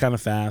was still kind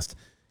of fast,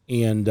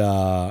 and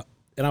I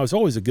was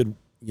always a good,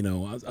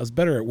 I was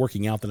better at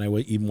working out than I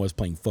even was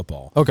playing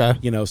football. Okay.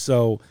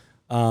 So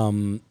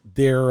man,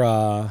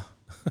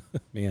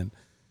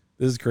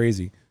 this is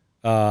crazy.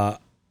 They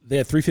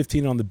had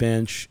 315 on the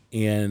bench,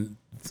 and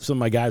some of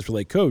my guys were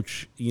like,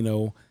 "Coach,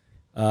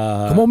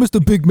 come on,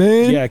 Mr. Big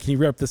Man. Yeah, can you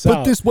rep this out?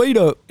 Put this weight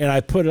up." And I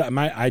put it.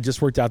 I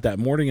just worked out that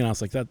morning, and I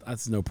was like,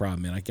 "That's no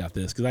problem, man. I got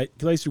this." Because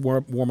I used to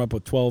warm up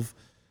with 12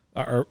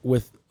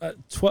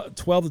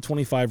 to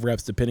 25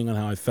 reps, depending on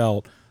how I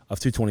felt, of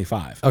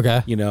 225.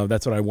 Okay.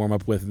 That's what I warm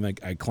up with, and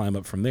I climb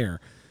up from there.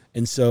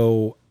 And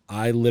so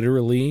I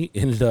literally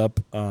ended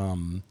up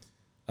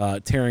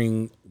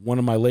tearing one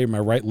of my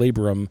right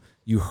labrum.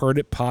 You heard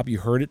it pop. You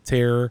heard it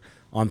tear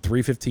on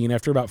 315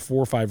 after about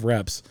 4 or 5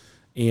 reps.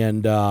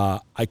 and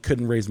I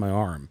couldn't raise my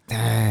arm.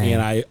 Dang.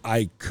 And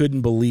I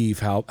couldn't believe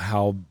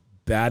how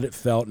bad it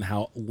felt and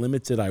how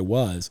limited I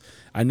was.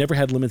 I never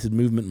had limited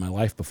movement in my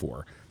life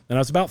before. And I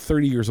was about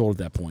 30 years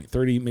old at that point,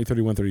 30, maybe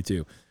 31,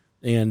 32.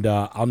 And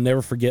I'll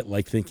never forget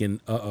like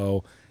thinking,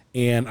 uh-oh.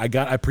 And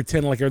I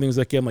pretended like everything was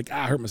okay. I'm like,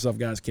 I hurt myself,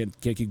 guys. Can't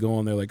keep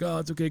going. They're like, oh,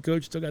 it's okay,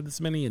 coach. Still got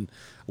this many. And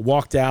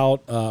walked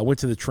out, went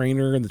to the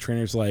trainer, and the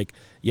trainer's like,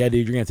 yeah,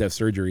 dude, you're going to have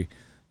surgery.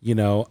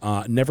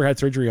 Never had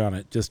surgery on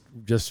it. Just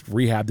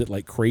rehabbed it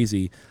like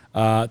crazy.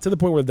 To the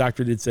point where the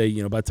doctor did say,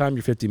 by the time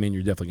you're 50, man,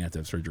 you're definitely going to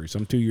have surgery. So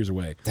I'm 2 years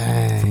away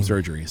from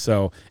surgery.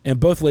 So, and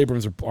both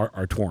labrums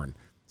are torn.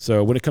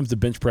 So when it comes to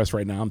bench press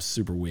right now, I'm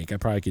super weak. I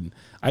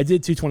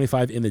did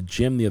 225 in the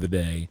gym the other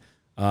day,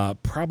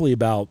 probably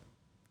about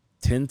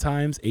 10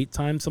 times, 8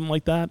 times, something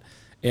like that.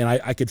 And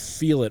I could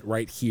feel it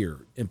right here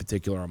in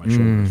particular on my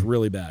shoulders,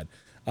 really bad.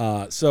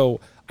 So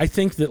I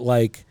think that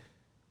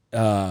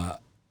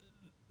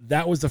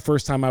that was the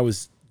first time I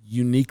was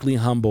uniquely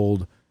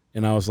humbled.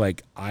 And I was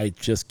like, I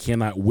just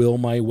cannot will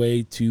my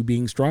way to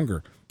being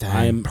stronger. Dang.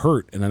 I am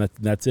hurt. And then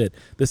that's it.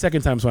 The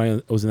second time was when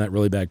I was in that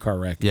really bad car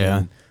wreck.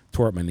 And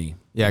tore up my knee.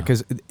 Yeah,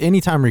 because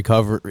anytime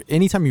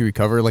you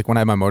recover, like when I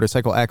had my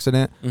motorcycle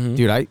accident,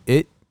 dude,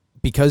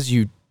 because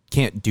you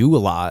can't do a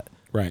lot.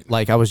 Right.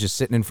 Like I was just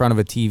sitting in front of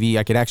a TV.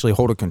 I could actually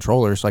hold a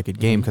controller so I could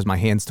game because my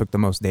hands took the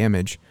most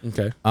damage.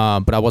 Okay.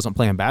 But I wasn't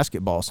playing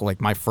basketball. So like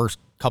my first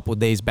couple of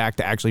days back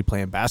to actually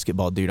playing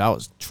basketball, dude, I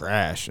was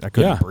trash. I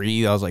couldn't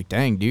breathe. I was like,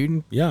 dang,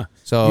 dude. Yeah.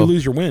 So you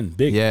lose your win.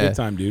 Big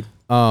time, dude.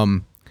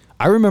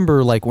 I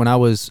remember like when I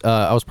was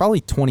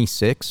probably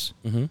 26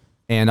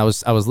 and I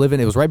was living,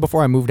 it was right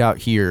before I moved out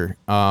here.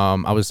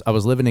 I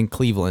was living in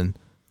Cleveland.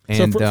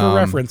 And, so for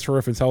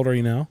reference, how old are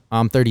you now?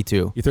 I'm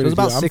 32. You're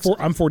 32. So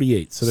I'm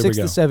 48. So there we go.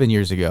 6 to 7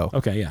 years ago.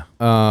 Okay, yeah.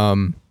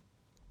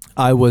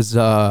 I was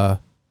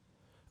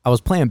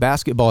playing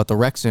basketball at the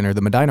rec center.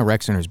 The Medina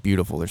Rec Center is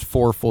beautiful. There's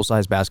 4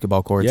 full-size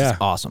basketball courts. Yeah. It's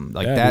awesome.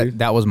 Like dude.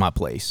 that was my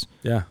place.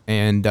 Yeah.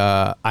 And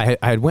I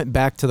had went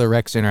back to the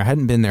rec center. I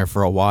hadn't been there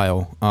for a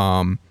while.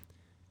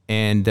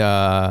 And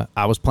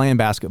I was playing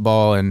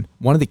basketball, and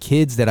one of the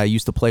kids that I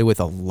used to play with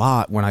a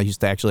lot when I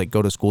used to actually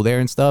go to school there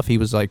and stuff, he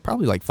was like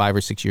probably like 5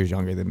 or 6 years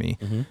younger than me.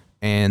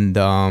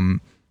 And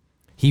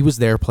he was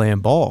there playing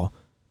ball,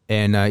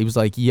 and he was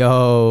like,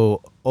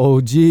 yo,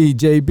 OG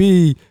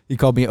JB. He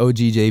called me OG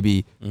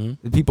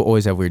JB. People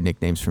always have weird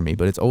nicknames for me,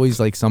 but it's always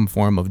like some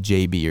form of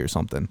JB or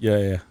something.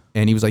 Yeah.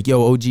 And he was like,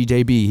 yo, OG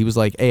JB. He was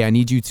like, hey, I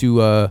need you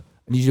to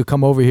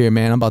come over here,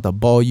 man. I'm about to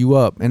ball you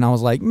up. And I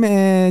was like,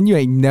 man, you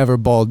ain't never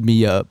balled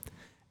me up.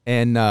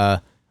 And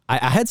I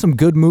had some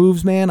good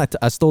moves, man.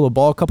 I stole a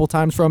ball a couple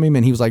times from him,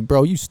 and he was like,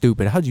 bro, you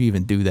stupid. How'd you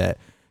even do that?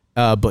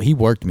 But he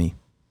worked me.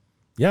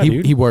 Yeah,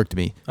 dude. He worked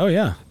me. Oh,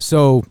 yeah.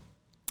 So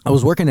I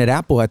was working at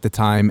Apple at the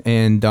time,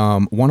 and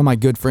one of my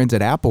good friends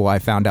at Apple, I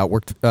found out,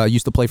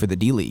 used to play for the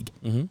D-League.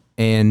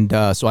 And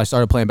so I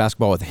started playing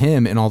basketball with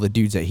him and all the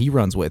dudes that he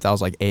runs with. I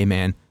was like, hey,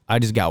 man, I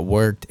just got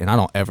worked, and I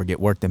don't ever get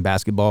worked in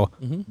basketball.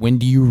 When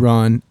do you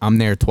run? I'm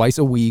there twice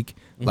a week.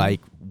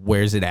 Like,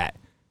 where's it at?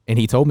 And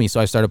he told me, so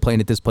I started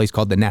playing at this place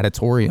called the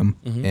Natatorium,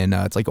 and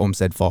it's like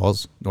Olmsted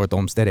Falls, North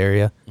Olmsted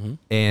area.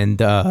 And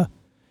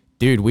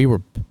dude, we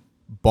were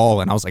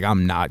balling. I was like,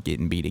 I'm not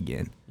getting beat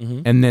again.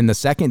 And then the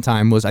second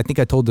time was, I think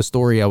I told the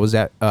story. I was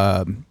at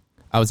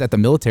the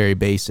military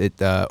base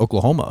at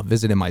Oklahoma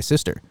visiting my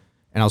sister,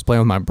 and I was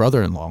playing with my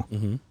brother-in-law,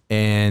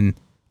 and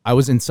I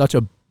was in such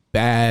a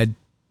bad,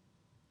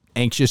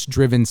 anxious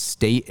driven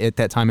state at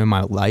that time in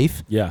my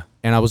life. Yeah.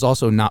 And I was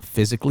also not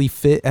physically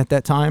fit at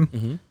that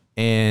time.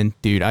 And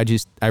dude,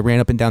 I ran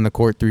up and down the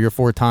court 3 or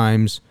 4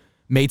 times,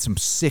 made some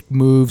sick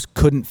moves,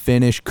 couldn't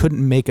finish,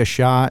 couldn't make a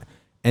shot.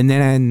 And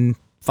then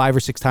 5 or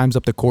 6 times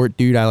up the court,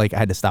 dude, I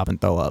had to stop and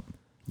throw up.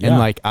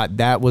 Yeah. And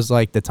that was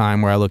like the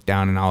time where I looked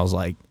down and I was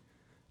like,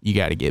 you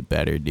got to get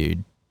better,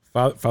 dude.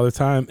 Father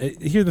Time.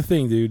 Here's the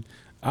thing, dude.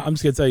 I'm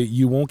just gonna tell you,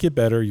 you won't get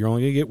better. You're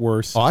only gonna get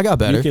worse. Oh, I got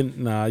better.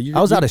 I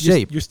was out of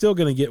shape. You're still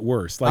gonna get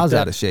worse. I was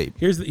out of shape.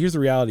 Here's the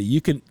reality.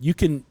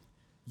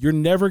 You're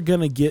never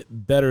gonna get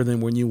better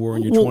than when you were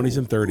in your 20s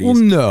and 30s. Well,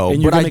 no,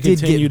 and you're but gonna I did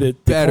continue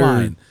get to better.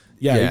 decline.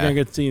 Yeah, you're gonna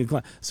continue to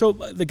decline. So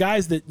the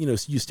guys that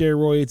use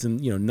steroids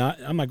and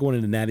I'm not going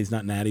into natties,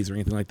 not natties or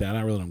anything like that.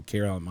 I really don't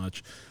care that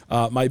much.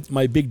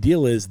 My big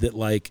deal is that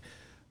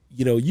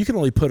you can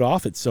only put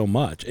off it so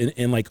much,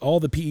 and like all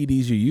the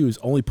PEDs you use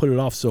only put it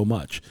off so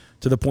much,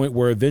 to the point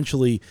where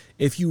eventually,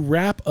 if you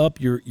wrap up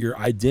your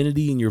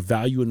identity and your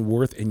value and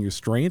worth and your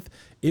strength,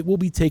 it will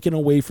be taken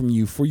away from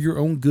you for your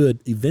own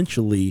good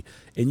eventually,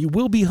 and you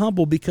will be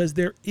humble because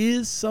there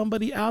is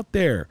somebody out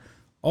there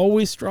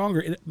always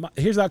stronger.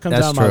 Here's how it comes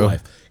out in my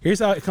life. Here's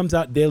how it comes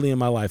out daily in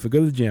my life. I go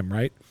to the gym,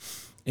 right?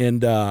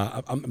 And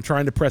I'm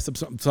trying to press up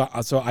something,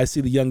 so I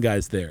see the young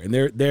guys there, and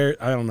they're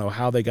I don't know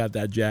how they got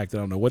that jacked. I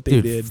don't know what they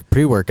did.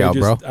 Pre-workout,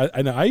 bro.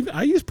 I know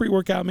I use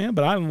pre-workout, man,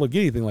 but I don't look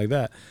anything like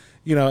that.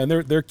 And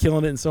they're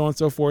killing it and so on and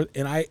so forth.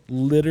 And I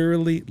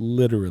literally,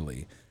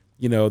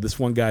 this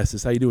one guy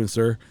says, "How you doing,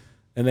 sir?"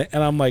 And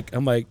I'm like,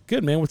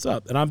 "Good, man. What's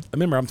up?" And I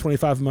remember I'm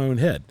 25 in my own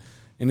head,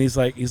 And he's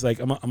like,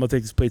 I'm gonna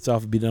take these plates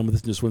off and be done with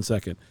this in just 1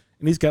 second.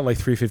 And he's got like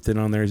 315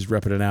 on there. He's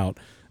repping it out.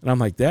 And I'm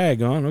like,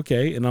 daggone,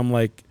 okay. And I'm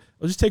like,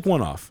 I'll just take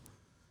one off,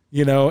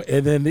 you know.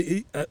 And then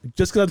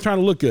just because I'm trying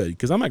to look good,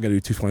 because I'm not gonna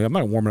do 220. I'm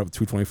not warming up with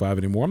 225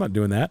 anymore. I'm not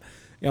doing that.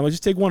 And I'm like,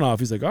 just take one off.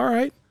 He's like, all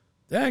right,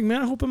 dang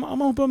man, I hope I'm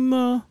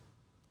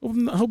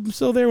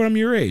still there when I'm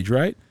your age,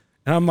 right?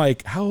 And I'm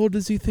like, how old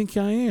does he think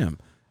I am?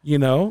 You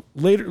know,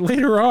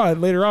 later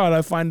on,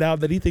 I find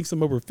out that he thinks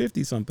I'm over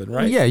 50 something,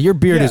 right? Yeah, your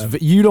beard is,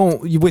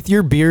 with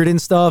your beard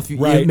and stuff,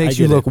 right, it makes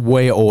you look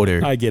way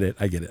older. I get it.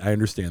 I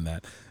understand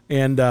that.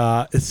 And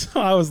so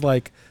I was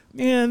like,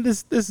 man,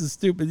 this is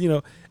stupid, you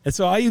know. And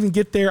so I even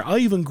get there, I'll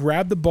even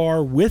grab the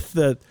bar with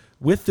the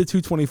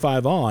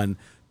 225 on,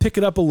 pick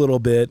it up a little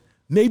bit,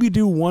 maybe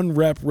do one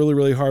rep really,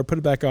 really hard, put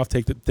it back off,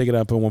 take it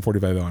up, put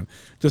 145 on.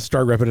 Just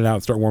start repping it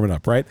out, start warming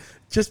up, right?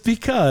 Just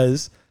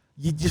because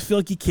you just feel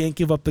like you can't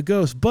give up the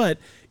ghost. But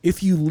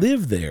if you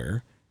live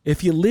there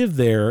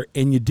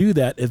and you do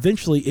that,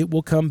 eventually it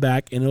will come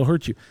back and it'll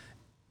hurt you.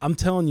 I'm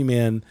telling you,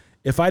 man,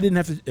 if I didn't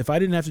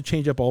have to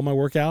change up all my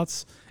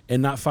workouts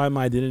and not find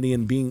my identity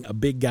in being a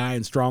big guy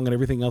and strong and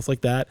everything else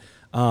like that,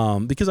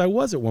 because I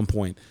was at one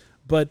point,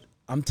 but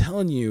I'm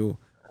telling you,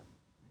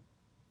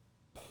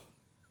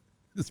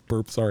 this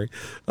burp, sorry.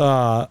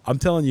 I'm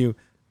telling you,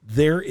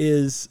 there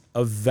is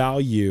a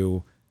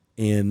value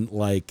in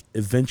like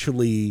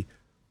eventually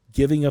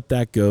giving up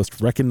that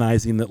ghost,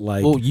 recognizing that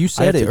like, well, you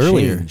said it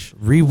earlier,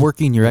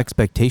 reworking your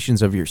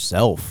expectations of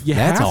yourself.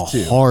 That's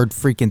a hard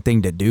freaking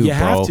thing to do, you bro.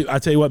 Have to. I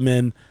tell you what,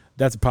 man,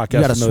 that's a podcast. You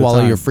got to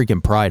swallow your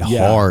freaking pride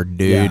hard,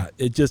 dude. Yeah,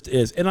 it just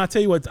is. And I'll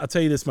tell you what, I'll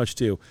tell you this much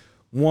too.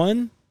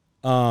 One,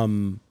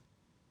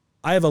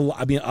 I have a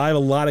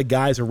lot of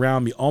guys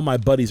around me. All my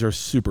buddies are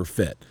super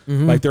fit.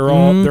 Mm-hmm. Like they're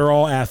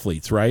all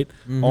athletes, right?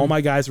 Mm-hmm. All my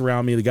guys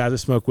around me, the guys I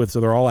smoke with, so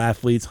they're all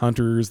athletes,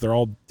 hunters. They're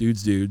all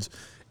dudes,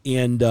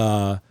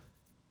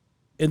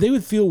 and they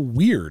would feel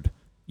weird,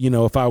 you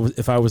know, if I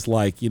was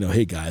like, you know,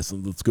 hey guys,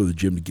 let's go to the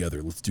gym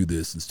together, let's do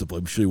this and stuff.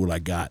 Let me show you what I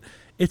got.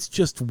 It's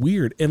just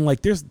weird, and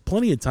like there's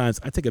plenty of times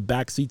I take a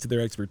back seat to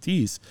their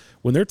expertise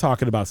when they're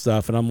talking about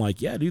stuff, and I'm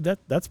like, yeah, dude,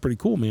 that's pretty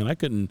cool, man. I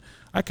couldn't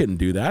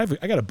do that.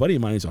 I got a buddy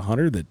of mine who's a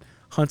hunter that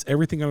hunts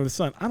everything under the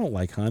sun. I don't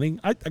like hunting.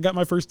 I got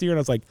my first deer and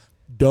I was like,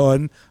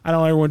 done. I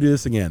don't ever want to do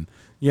this again.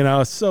 You know,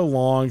 it's so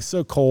long,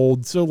 so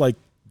cold, so like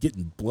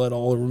getting blood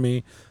all over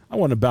me. I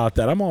wasn't about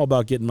that. I'm all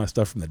about getting my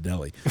stuff from the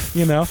deli,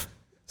 you know?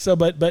 So,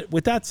 but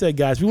with that said,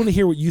 guys, we want to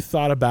hear what you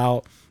thought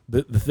about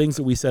the things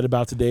that we said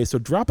about today. So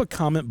drop a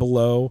comment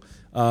below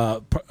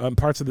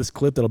parts of this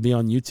clip that'll be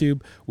on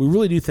YouTube. We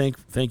really do thank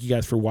you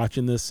guys for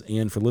watching this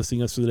and for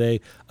listening to us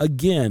today.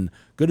 Again,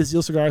 go to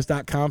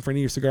zealcigars.com for any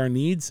of your cigar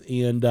needs.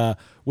 And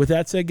with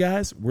that said,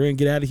 guys, we're going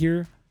to get out of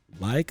here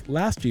like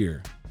last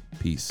year.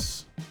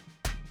 Peace.